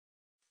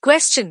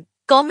Question.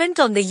 Comment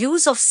on the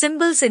use of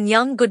symbols in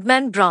Young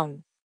Goodman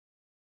Brown.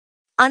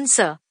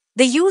 Answer.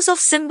 The use of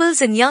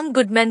symbols in Young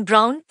Goodman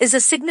Brown is a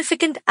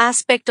significant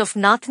aspect of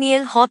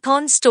Nathaniel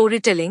Hawthorne's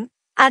storytelling,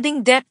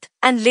 adding depth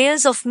and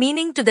layers of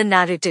meaning to the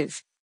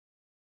narrative.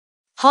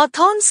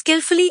 Hawthorne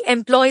skillfully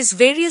employs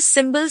various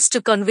symbols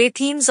to convey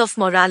themes of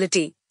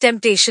morality,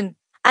 temptation,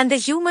 and the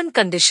human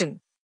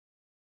condition.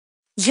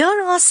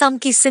 Here are some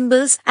key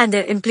symbols and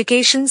their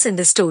implications in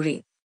the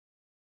story.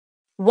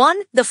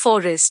 1. The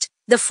forest.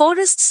 The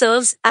forest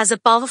serves as a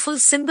powerful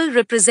symbol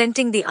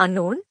representing the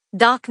unknown,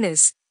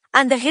 darkness,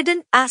 and the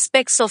hidden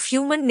aspects of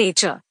human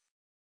nature.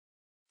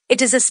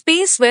 It is a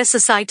space where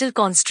societal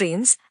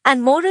constraints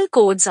and moral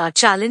codes are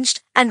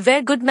challenged and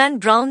where Goodman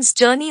Brown's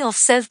journey of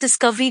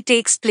self-discovery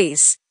takes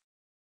place.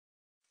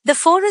 The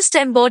forest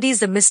embodies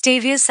the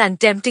mysterious and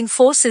tempting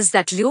forces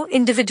that lure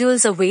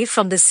individuals away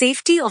from the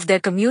safety of their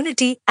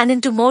community and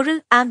into moral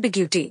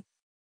ambiguity.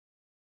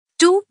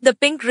 2. The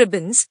pink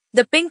ribbons.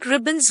 The pink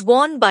ribbons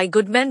worn by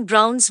Goodman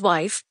Brown's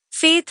wife,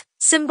 Faith,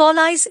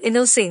 symbolize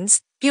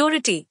innocence,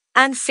 purity,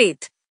 and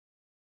faith.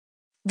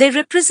 They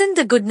represent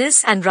the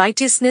goodness and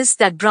righteousness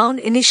that Brown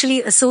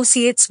initially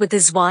associates with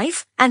his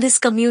wife and his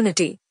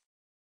community.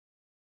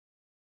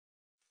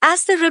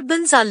 As the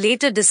ribbons are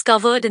later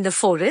discovered in the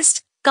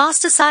forest,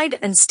 cast aside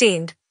and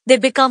stained, they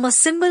become a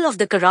symbol of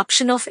the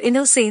corruption of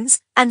innocence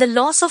and the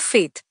loss of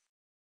faith.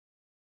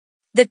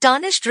 The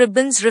tarnished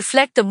ribbons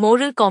reflect the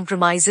moral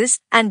compromises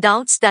and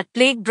doubts that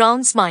plague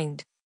Brown's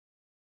mind.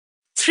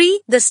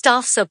 3. The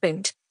staff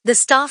serpent. The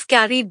staff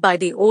carried by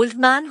the old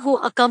man who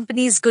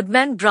accompanies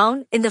Goodman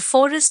Brown in the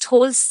forest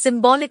holds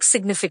symbolic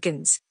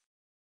significance.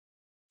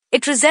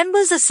 It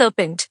resembles a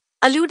serpent,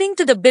 alluding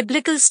to the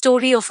biblical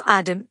story of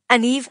Adam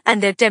and Eve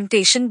and their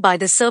temptation by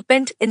the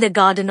serpent in the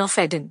Garden of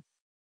Eden.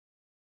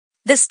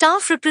 The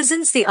staff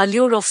represents the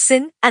allure of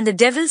sin and the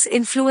devil's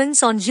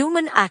influence on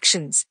human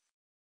actions.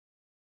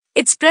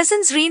 Its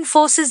presence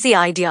reinforces the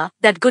idea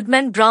that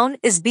Goodman Brown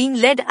is being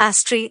led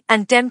astray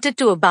and tempted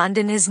to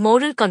abandon his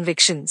moral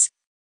convictions.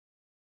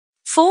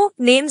 4.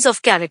 Names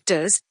of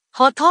characters.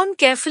 Hawthorne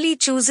carefully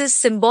chooses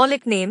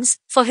symbolic names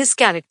for his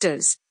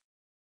characters.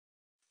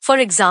 For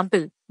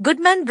example,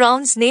 Goodman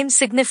Brown's name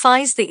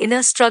signifies the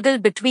inner struggle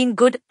between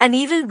good and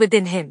evil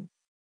within him.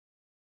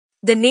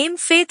 The name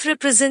Faith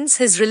represents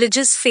his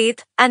religious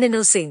faith and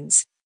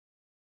innocence.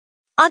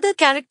 Other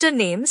character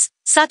names,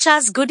 such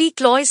as Goody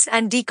Cloyce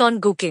and Deacon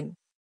Gookin,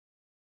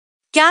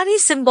 carry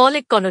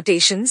symbolic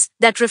connotations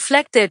that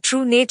reflect their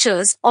true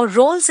natures or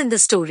roles in the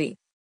story.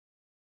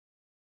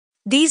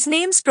 These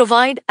names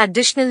provide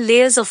additional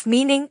layers of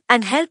meaning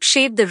and help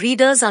shape the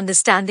reader's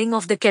understanding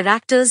of the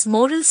character's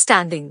moral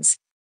standings.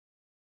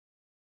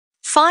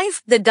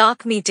 5. The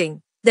dark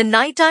meeting. The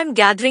nighttime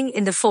gathering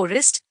in the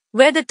forest,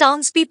 where the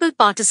townspeople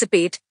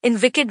participate in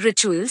wicked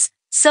rituals,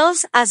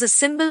 serves as a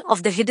symbol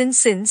of the hidden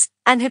sins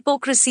and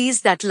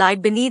hypocrisies that lie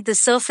beneath the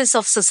surface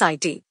of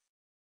society.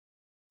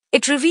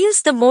 It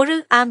reveals the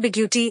moral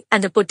ambiguity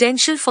and the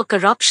potential for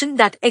corruption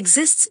that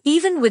exists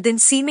even within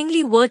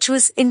seemingly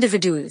virtuous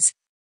individuals.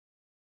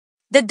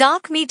 The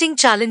dark meeting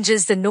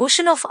challenges the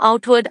notion of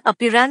outward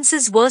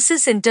appearances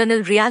versus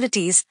internal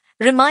realities,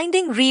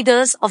 reminding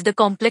readers of the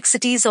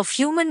complexities of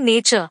human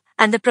nature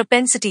and the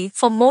propensity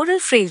for moral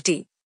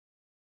frailty.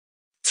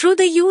 Through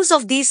the use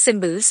of these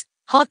symbols,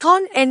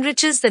 Hawthorne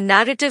enriches the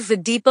narrative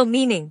with deeper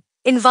meaning,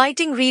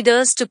 inviting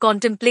readers to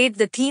contemplate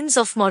the themes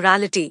of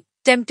morality,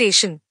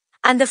 temptation,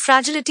 and the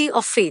fragility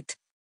of faith.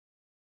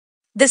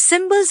 The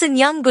symbols in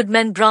Young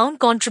Goodman Brown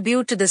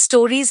contribute to the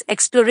story's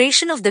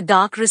exploration of the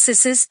dark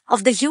recesses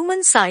of the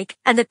human psyche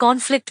and the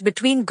conflict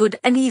between good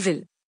and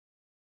evil.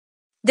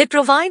 They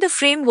provide a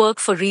framework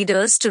for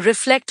readers to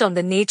reflect on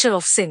the nature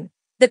of sin,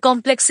 the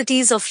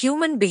complexities of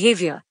human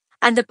behavior,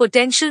 and the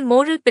potential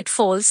moral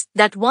pitfalls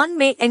that one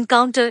may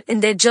encounter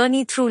in their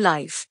journey through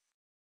life.